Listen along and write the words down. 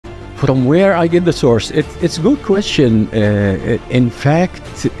From where I get the source, it's a good question. In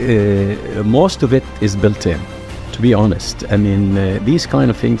fact, most of it is built in, to be honest. I mean, these kind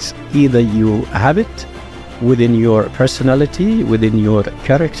of things, either you have it within your personality, within your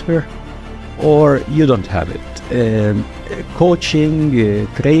character, or you don't have it. Coaching,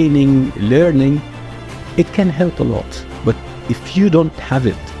 training, learning, it can help a lot. But if you don't have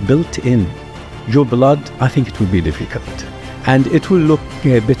it built in your blood, I think it will be difficult. And it will look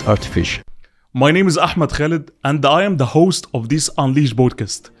a bit artificial. My name is Ahmed Khaled, and I am the host of this Unleashed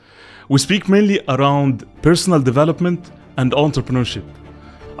podcast. We speak mainly around personal development and entrepreneurship.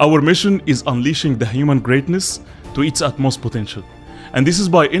 Our mission is unleashing the human greatness to its utmost potential. And this is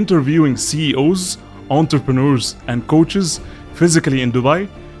by interviewing CEOs, entrepreneurs, and coaches physically in Dubai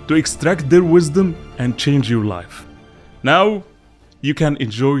to extract their wisdom and change your life. Now, you can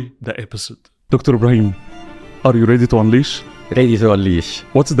enjoy the episode. Dr. Ibrahim, are you ready to unleash? Ready to unleash.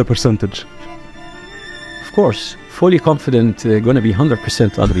 What's the percentage? Of course, fully confident, going to be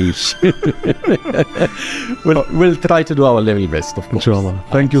 100% unleash. We'll try to do our level best, of course. Inshallah.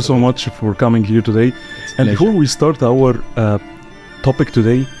 Thank you so much for coming here today. And before we start our topic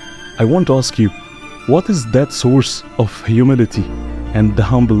today, I want to ask you, what is that source of humility and the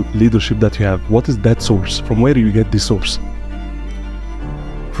humble leadership that you have? What is that source? From where do you get this source?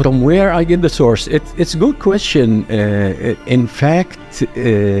 From where I get the source, it's a good question. In fact,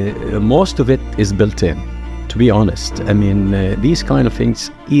 most of it is built in, to be honest. I mean, these kind of things,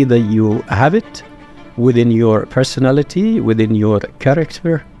 either you have it within your personality, within your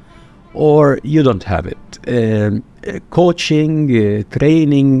character, or you don't have it. Coaching,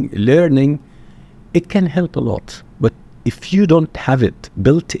 training, learning, it can help a lot. But if you don't have it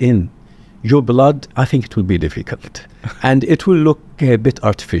built in your blood, I think it will be difficult. And it will look a bit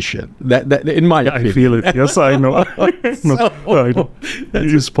artificial. That in my opinion. I feel it. Yes, I know. I know.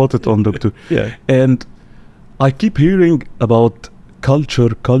 You spot it on, Doctor. Yeah. And I keep hearing about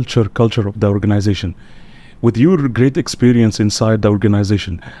culture of the organization. With your great experience inside the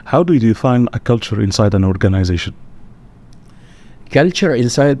organization, how do you define a culture inside an organization? Culture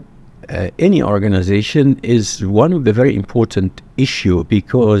inside any organization is one of the very important issue,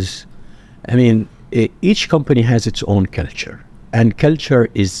 because I mean, each company has its own culture, and culture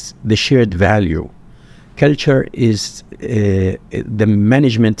is the shared value. Culture is the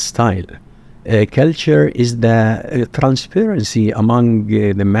management style. Culture is the transparency among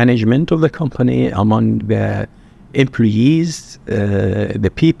the management of the company, among the employees,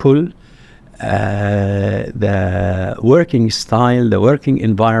 the people, the working style, the working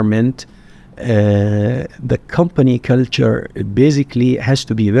environment. The company culture basically has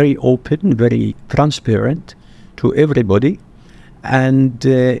to be very open, very transparent to everybody, and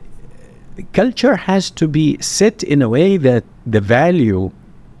culture has to be set in a way that the value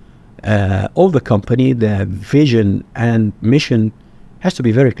of the company, the vision and mission, has to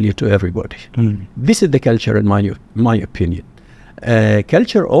be very clear to everybody. This is the culture in my opinion.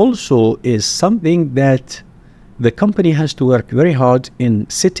 Culture also is something that the company has to work very hard in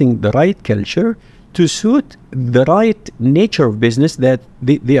setting the right culture to suit the right nature of business that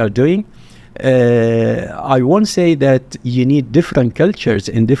they are doing. I won't say that you need different cultures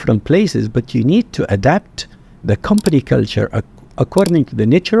in different places, but you need to adapt the company culture according to the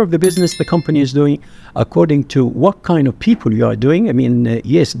nature of the business the company is doing, according to what kind of people you are doing. I mean,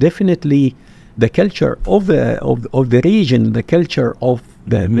 yes, definitely the culture of the region, the culture of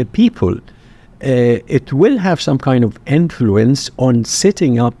the people, it will have some kind of influence on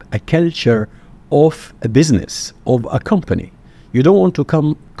setting up a culture of a business, of a company. You don't want to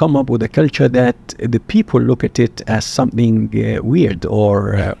come up with a culture that the people look at it as something weird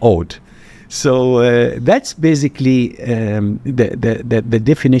or odd. So that's basically the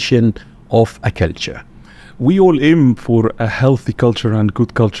definition of a culture. We all aim for a healthy culture and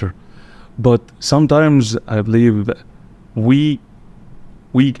good culture, but sometimes I believe we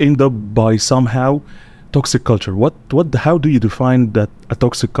end up by somehow toxic culture. How do you define that a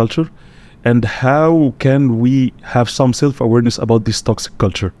toxic culture, and how can we have some self-awareness about this toxic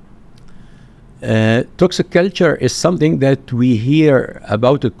culture? Toxic culture is something that we hear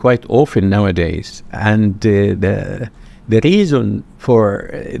about it quite often nowadays, and the reason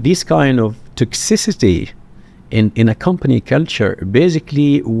for this kind of toxicity in a company culture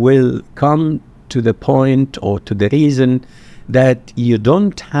basically will come to the point or to the reason that you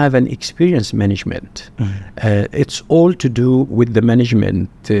don't have an experienced management. It's all to do with the management,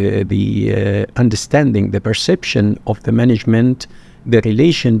 the understanding, the perception of the management, the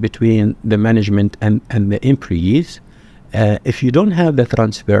relation between the management and the employees. If you don't have the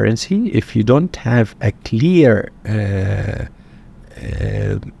transparency, if you don't have a clear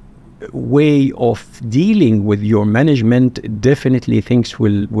way of dealing with your management, definitely things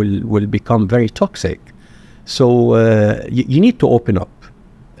will become very toxic. So you need to open up.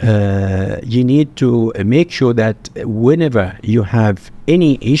 You need to make sure that whenever you have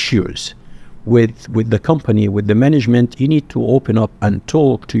any issues with the company, with the management, you need to open up and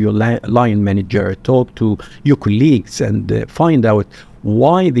talk to your line manager, talk to your colleagues, and find out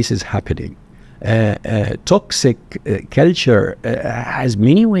why this is happening. Toxic culture has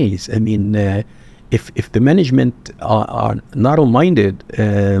many ways. I mean, if the management are narrow-minded,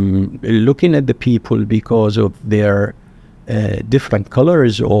 looking at the people because of their different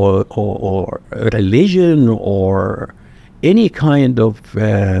colors or religion or any kind of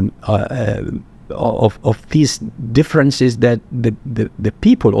these differences that the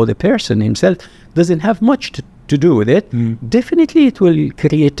people or the person himself doesn't have much to do with it, definitely it will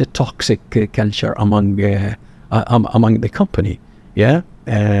create a toxic culture among the company. Yeah.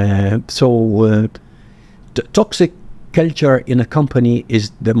 So toxic culture in a company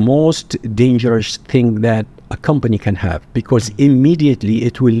is the most dangerous thing that a company can have, because immediately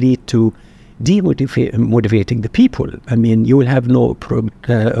it will lead to demotivating the people. I mean, you will have no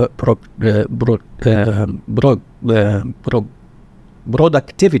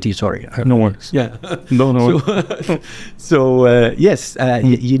productivity. Sorry, no worries. Yeah, no. So yes,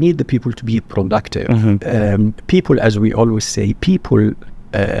 you need the people to be productive. People, as we always say, people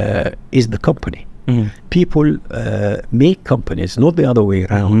is the company. People make companies, not the other way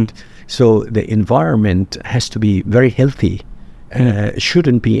around. So the environment has to be very healthy.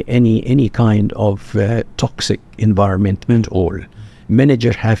 Shouldn't be any kind of toxic environment at all.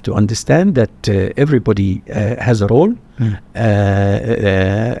 Managers have to understand that everybody has a role.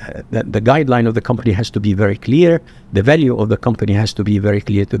 The guideline of the company has to be very clear. The value of the company has to be very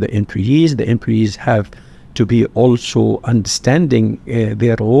clear to the employees. The employees have to be also understanding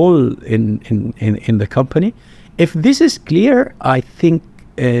their role in the company. If this is clear, I think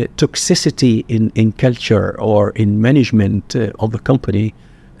toxicity in culture or in management of the company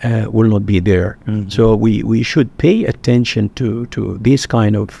will not be there. So we should pay attention to these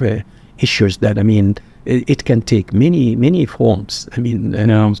kind of issues that, I mean, it can take many forms. I mean,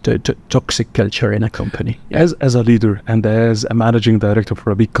 toxic culture in a company. As a leader and as a managing director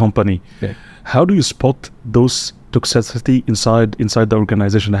for a big company, how do you spot those toxicity inside the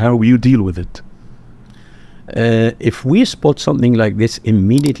organization? How will you deal with it? If we spot something like this,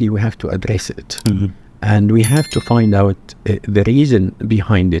 immediately we have to address it. And we have to find out the reason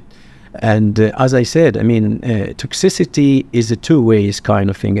behind it. And as I said, I mean, toxicity is a two-ways kind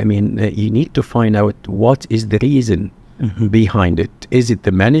of thing. I mean, you need to find out what is the reason behind it. Is it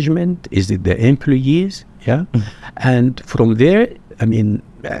the management? Is it the employees? Yeah. And from there, I mean,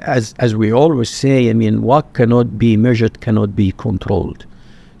 as we always say, I mean, what cannot be measured cannot be controlled.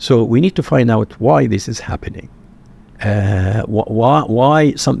 So we need to find out why this is happening.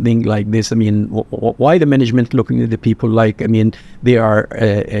 Why something like this? I mean, why the management looking at the people like, I mean, they are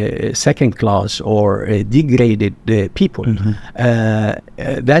second class or degraded people.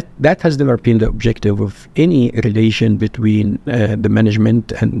 That has never been the objective of any relation between the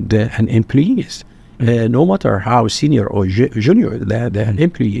management and employees, no matter how senior or junior the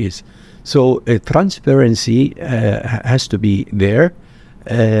employee is. So transparency has to be there.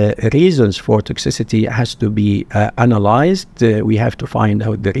 Reasons for toxicity has to be analyzed. We have to find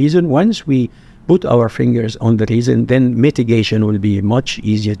out the reason. Once we put our fingers on the reason, then mitigation will be much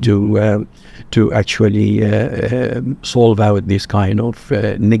easier to actually solve out this kind of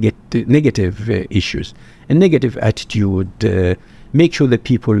negative issues. A negative attitude. Make sure that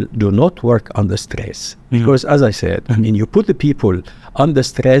people do not work under stress, because as I said, I mean, you put the people under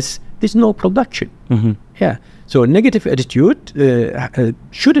stress, there's no production. Yeah. So a negative attitude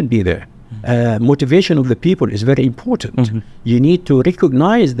shouldn't be there. Motivation of the people is very important. You need to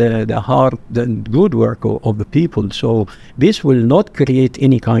recognize the hard and good work of the people. So this will not create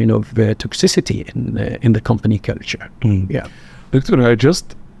any kind of toxicity in the company culture. Yeah. Doctor,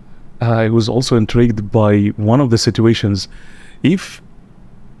 I was also intrigued by one of the situations. If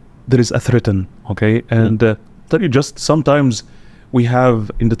there is a threat, okay, and tell you just sometimes we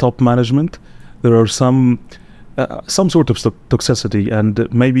have in the top management, there are some sort of toxicity,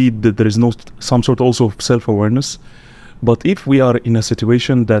 and maybe there is some sort also of self-awareness. But if we are in a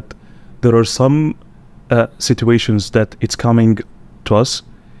situation that there are some situations that it's coming to us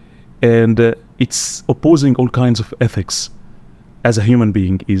and it's opposing all kinds of ethics as a human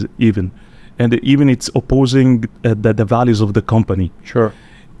being, and even it's opposing the values of the company. Sure.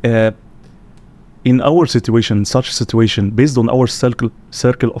 In our situation, such a situation, based on our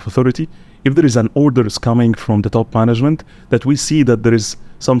circle of authority, if there is an order coming from the top management that we see that there is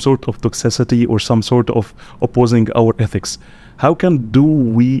some sort of toxicity or some sort of opposing our ethics. How do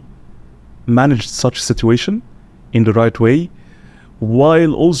we manage such situation in the right way,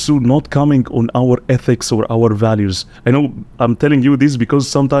 while also not coming on our ethics or our values? I know I'm telling you this because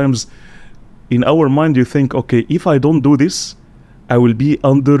sometimes in our mind you think, okay, if I don't do this, I will be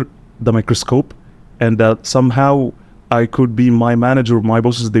under the microscope, and that somehow I could be my manager or my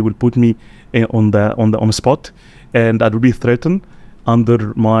bosses, they will put me on the spot, and I will be threatened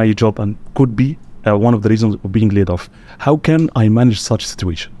under my job, and could be one of the reasons of being laid off. How can I manage such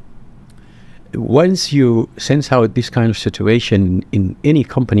situation? Once you sense how this kind of situation in any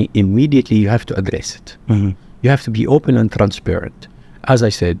company, immediately you have to address it. You have to be open and transparent. As I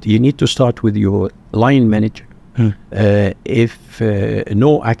said, you need to start with your line manager. If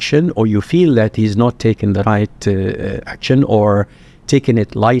no action, or you feel that he's not taking the right action, or taking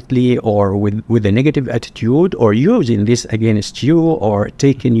it lightly, or with a negative attitude, or using this against you, or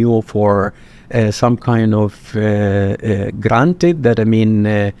taking you for some kind of granted, that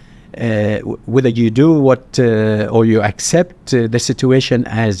whether you do what or you accept the situation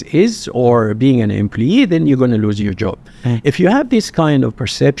as is, or being an employee, then you're going to lose your job. If you have this kind of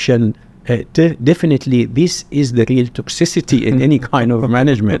perception, definitely this is the real toxicity in any kind of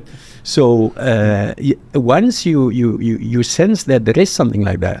management. So once you sense that there is something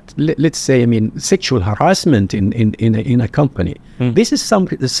like that, let's say sexual harassment in a company, this is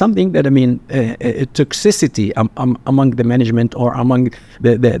something that toxicity among the management, or among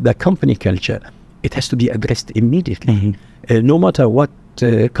the company culture. It has to be addressed immediately, no matter what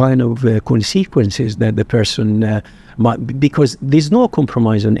kind of consequences that the person might, because there's no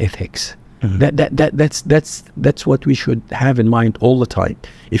compromise on ethics. That's what we should have in mind all the time.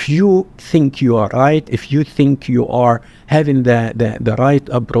 If you think you are right, if you think you are having the right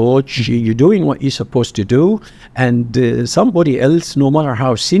approach, you're doing what you're supposed to do, and somebody else, no matter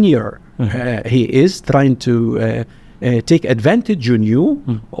how senior he is, trying to take advantage on you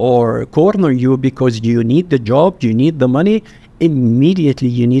or corner you because you need the job, you need the money, immediately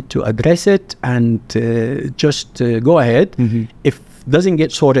you need to address it and just go ahead. If doesn't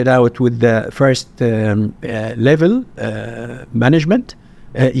get sorted out with the first level management,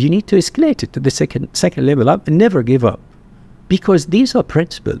 you need to escalate it to the second level up, and never give up, because these are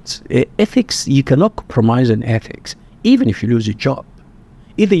principles. Ethics, you cannot compromise on ethics, even if you lose your job.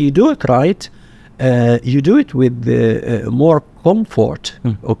 Either you do it right, you do it with more comfort,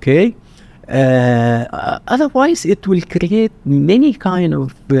 okay? Otherwise, it will create many kind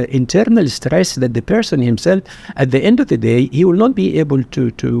of internal stress that the person himself, at the end of the day, he will not be able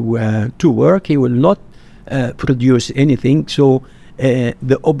to work. He will not produce anything. So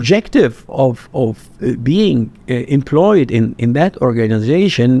the objective of being employed in that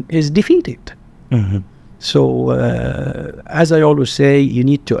organization is defeated. So as I always say, you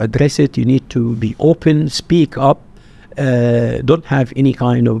need to address it. You need to be open, speak up. Don't have any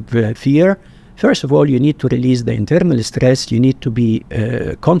kind of fear. First of all, you need to release the internal stress. You need to be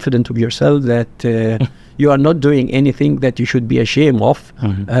confident of yourself that you are not doing anything that you should be ashamed of,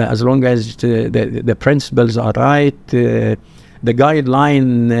 as long as the principles are right. The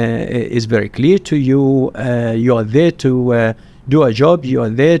guideline is very clear to you. You are there to do a job. You are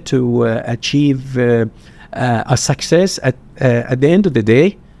there to achieve a success at the end of the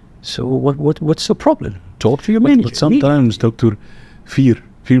day. So what's the problem? Talk to your manager. But sometimes, Doctor, fear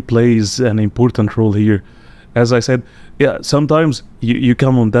plays an important role here. As I said, yeah, sometimes you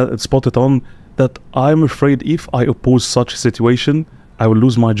come on that, spot it on, that I'm afraid if I oppose such a situation, I will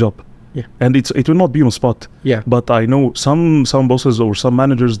lose my job. Yeah. And it will not be on spot. Yeah. But I know some bosses or some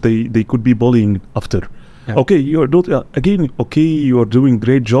managers, they could be bullying after. Yeah. Okay, you are doing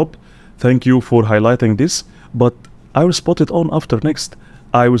great job. Thank you for highlighting this. But I will spot it on after next.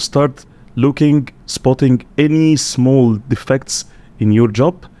 I will start spotting any small defects in your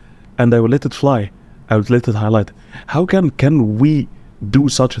job, and I will let it fly. I will let it highlight. How can we do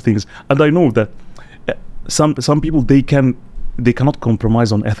such things? And I know that some people, they cannot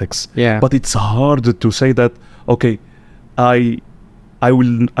compromise on ethics. Yeah. But it's hard to say that, okay, I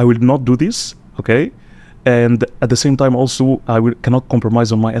will not do this, okay, and at the same time also cannot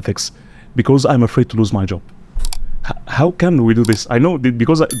compromise on my ethics because I'm afraid to lose my job. How can we do this? I know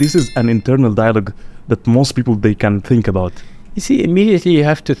because this is an internal dialogue that most people, they can think about. You see, immediately you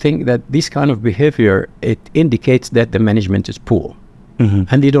have to think that this kind of behavior, it indicates that the management is poor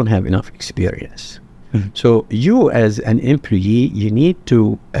and they don't have enough experience. So you as an employee, you need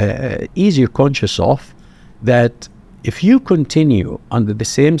to ease your conscience off that if you continue under the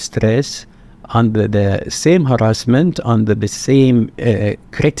same stress, under the same harassment, under the same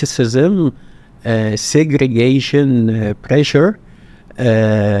criticism, segregation, pressure,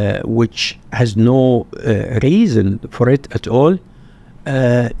 which has no reason for it at all,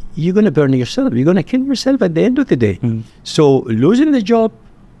 you're going to burn yourself. You're going to kill yourself at the end of the day. So losing the job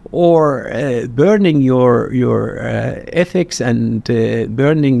or burning your ethics and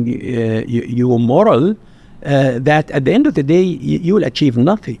burning your moral, that at the end of the day, you will achieve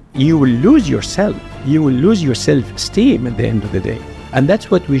nothing. You will lose yourself. You will lose your self-esteem at the end of the day. And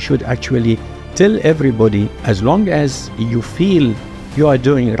that's what we should actually tell everybody. As long as you feel you are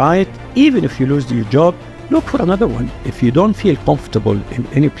doing right, even if you lose your job, look for another one. If you don't feel comfortable in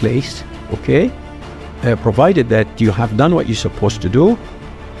any place, okay, provided that you have done what you're supposed to do,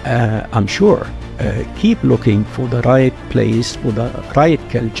 I'm sure, keep looking for the right place, for the right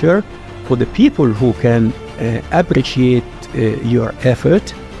culture, for the people who can appreciate your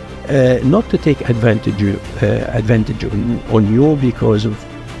effort, not to take advantage on you because of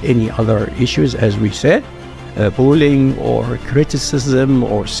any other issues, as we said, bullying or criticism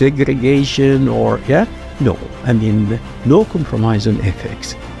or segregation or, no. I mean, no compromise on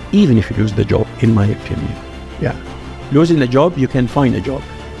ethics, even if you lose the job, in my opinion. Losing the job, you can find a job.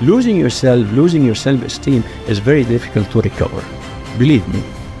 Losing yourself, losing your self-esteem is very difficult to recover. Believe me.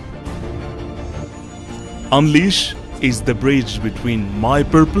 Unleash is the bridge between my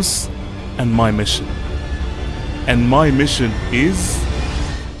purpose and my mission. And my mission is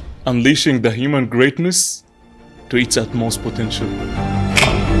unleashing the human greatness to its utmost potential.